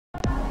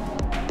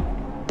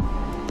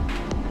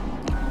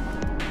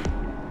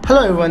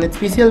Hello everyone, it's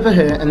PC Helper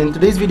here, and in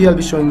today's video I'll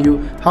be showing you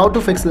how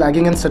to fix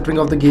lagging and stuttering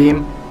of the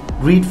game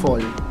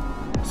Greedfall.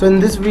 So in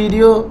this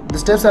video, the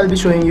steps I'll be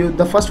showing you,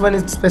 the first one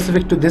is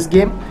specific to this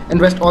game and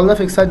rest all the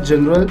fixes are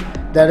general,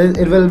 that is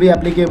they will be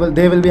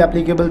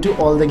applicable to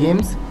all the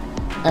games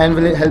and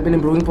will help in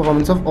improving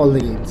performance of all the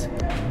games.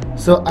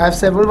 So I have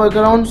several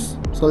workarounds,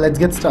 so let's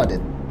get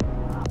started.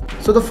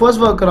 So the first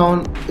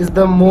workaround is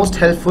the most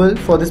helpful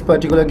for this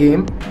particular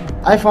game.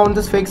 I found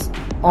this fix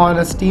on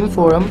a Steam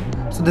forum.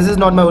 So this is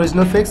not my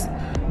original fix,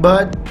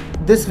 but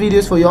this video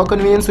is for your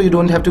convenience, so you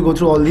don't have to go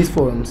through all these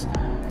forums.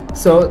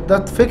 So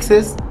the fix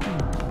is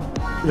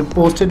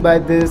posted by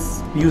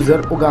this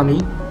user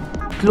Ogami.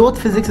 Cloth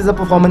physics is a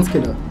performance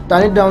killer.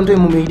 Turn it down to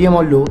medium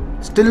or low,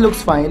 still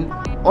looks fine.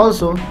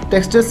 Also,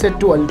 texture set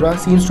to ultra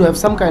seems to have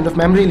some kind of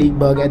memory leak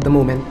bug at the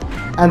moment,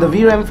 and the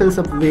VRAM fills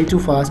up way too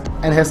fast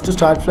and has to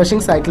start flushing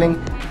cycling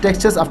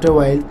textures after a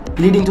while,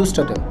 leading to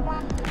stutter.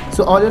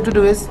 So all you have to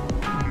do is,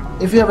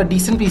 if you have a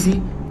decent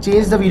PC,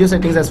 change the video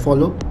settings as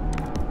follow.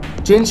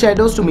 Change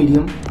shadows to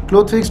medium,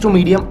 cloth fix to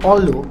medium or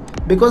low,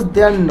 because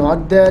they are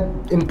not that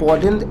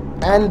important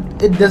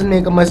and it doesn't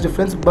make a much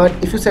difference, but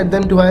if you set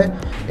them to high,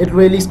 it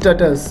really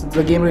stutters,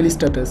 the game really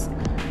stutters.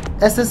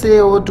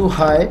 SSAO to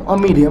high or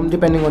medium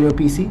depending on your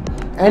PC.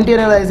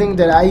 Anti-Aliasing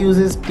that I use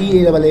is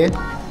TAA,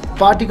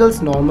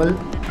 particles normal,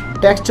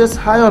 textures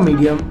high or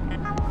medium,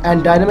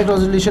 and dynamic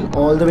resolution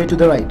all the way to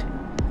the right.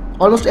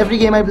 Almost every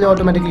game I play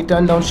automatically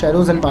turn down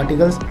shadows and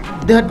particles.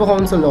 They hurt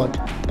performance a lot.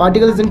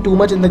 Particle isn't too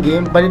much in the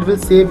game, but it will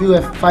save you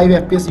 5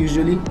 FPS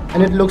usually,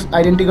 and it looks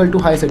identical to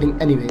high setting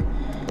anyway.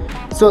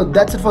 So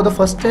that's it for the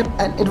first step,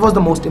 and it was the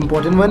most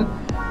important one.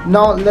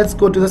 Now let's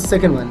go to the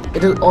second one.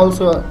 It is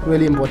also a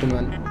really important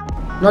one.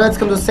 Now let's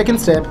come to the second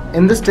step.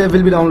 In this step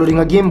we'll be downloading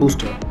a game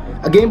booster.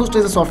 A game booster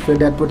is a software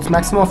that puts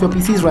maximum of your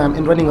PC's RAM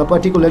in running a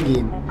particular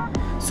game.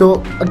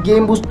 So a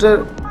game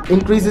booster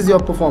increases your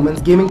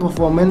gaming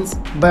performance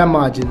by a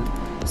margin.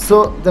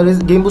 So the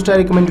game booster I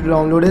recommend you to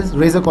download is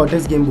Razer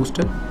Cortex Game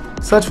Booster.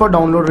 Search for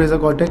download Razer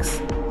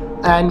Cortex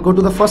and go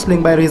to the first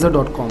link by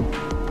razer.com,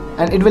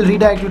 and it will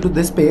redirect you to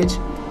this page,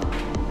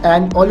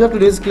 and all you have to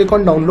do is click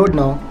on download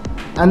now,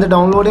 and the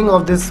downloading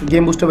of this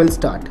game booster will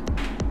start.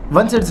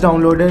 Once it's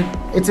downloaded,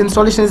 its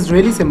installation is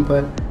really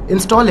simple.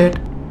 Install it,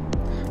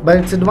 but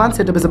its advanced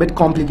setup is a bit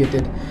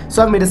complicated.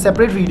 So I've made a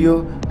separate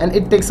video and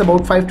it takes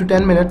about 5 to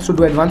 10 minutes to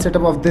do advanced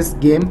setup of this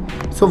game.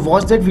 So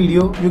watch that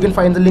video. You can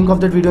find the link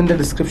of that video in the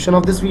description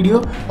of this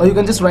video, or you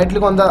can just right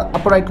click on the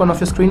upper right corner of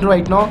your screen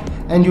right now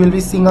and you will be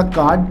seeing a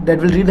card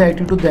that will redirect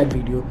you to that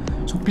video.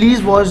 So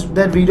please watch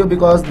that video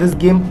because this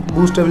game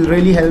booster will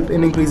really help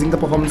in increasing the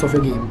performance of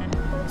your game.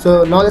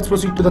 So now let's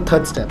proceed to the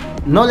third step.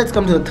 Now let's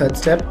come to the third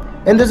step.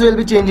 In this we'll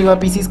be changing our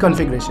PC's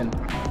configuration.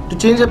 To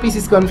change your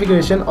PC's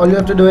configuration, all you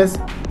have to do is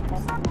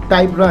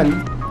type run,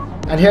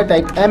 and here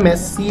type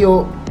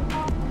msconfig,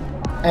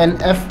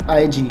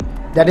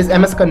 that is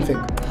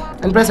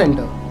msconfig, and press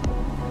enter.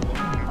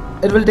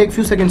 It will take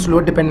few seconds to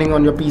load depending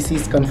on your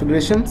PC's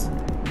configurations,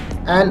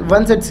 and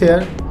once it's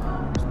here,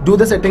 do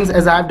the settings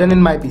as I have done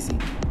in my PC.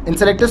 In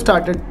selector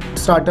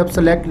startup,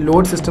 select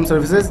load system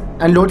services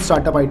and load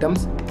startup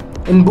items.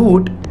 In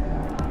boot,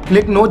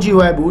 click no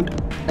GUI boot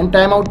and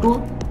timeout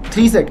to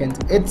 3 seconds.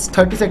 It's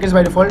 30 seconds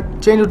by default,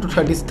 change it to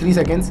 33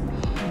 seconds.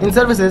 In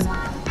services,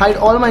 hide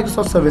all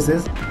Microsoft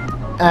services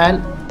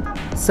and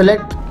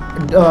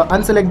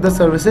unselect the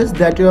services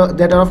that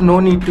are of no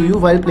need to you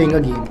while playing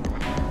a game.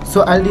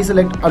 So I'll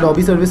deselect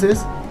Adobe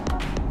services,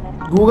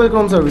 Google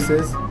Chrome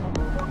services,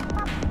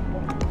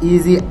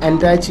 Easy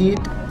Anti-Cheat,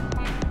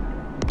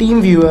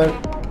 TeamViewer,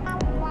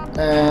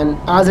 and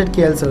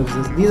RZKL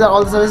services. These are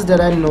all the services that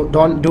I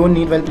don't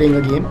need while playing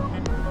a game.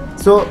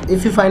 So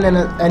if you find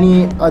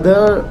any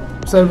other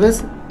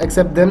service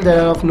except them that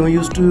are of no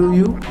use to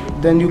you,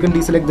 then you can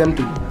deselect them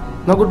too.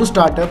 Now go to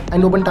startup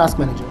and open task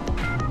manager,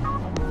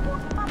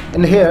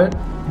 and here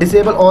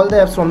disable all the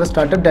apps from the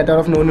startup that are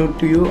of no use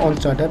to you on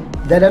startup,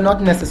 that are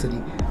not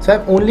necessary. So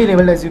I've only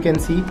enabled, as you can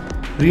see,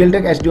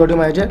 Realtek HD Audio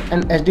Manager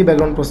and HD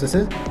background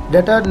processes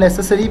that are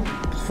necessary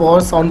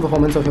for sound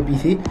performance of your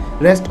PC.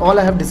 Rest all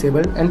I have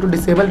disabled, and to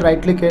disable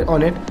right click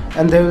on it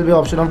and there will be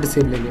option of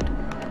disabling it.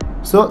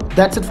 So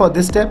that's it for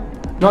this step.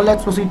 Now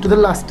let's proceed to the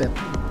last step.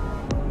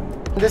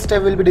 This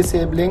step will be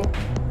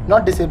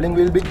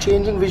we'll be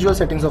changing visual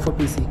settings of a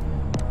PC.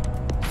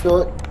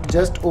 So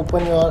just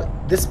open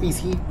this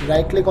PC,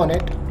 right click on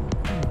it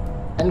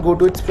and go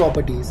to its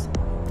properties.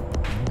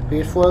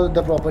 Wait for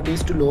the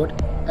properties to load,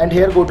 and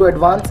here go to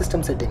advanced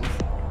system settings.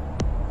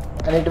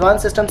 And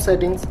advanced system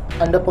settings,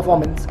 under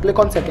performance, click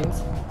on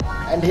settings,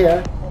 and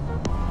here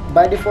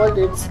by default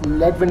it's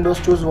let Windows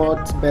choose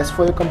what's best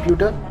for your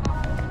computer.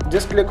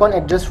 Just click on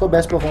adjust for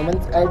best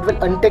performance and it will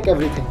untick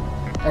everything.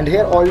 And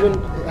here all you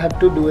have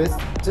to do is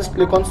just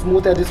click on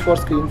smooth edges for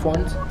screen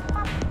fonts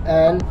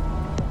and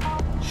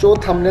show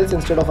thumbnails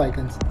instead of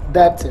icons.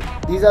 That's it.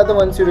 These are the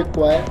ones you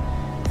require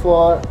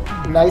for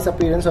nice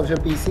appearance of your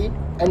PC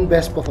and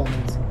best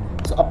performance.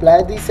 So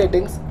apply these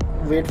settings,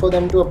 wait for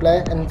them to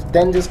apply, and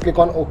then just click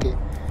on OK.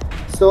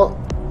 So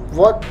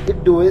what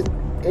it do is,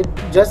 it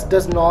just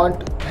does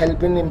not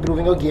help in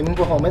improving your gaming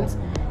performance.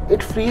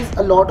 It frees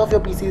a lot of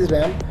your PC's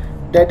RAM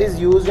that is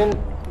used in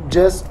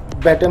just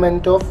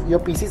betterment of your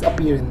PC's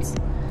appearance.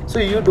 So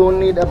you don't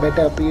need a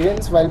better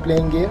appearance while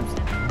playing games.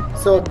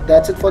 So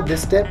that's it for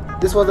this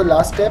step. This was the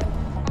last step.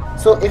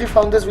 So if you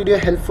found this video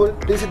helpful,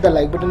 please hit the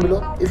like button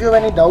below. If you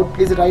have any doubt,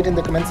 please write in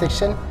the comment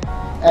section.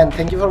 And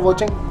thank you for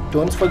watching.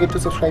 Don't forget to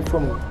subscribe for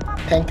more.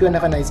 Thank you and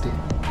have a nice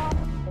day.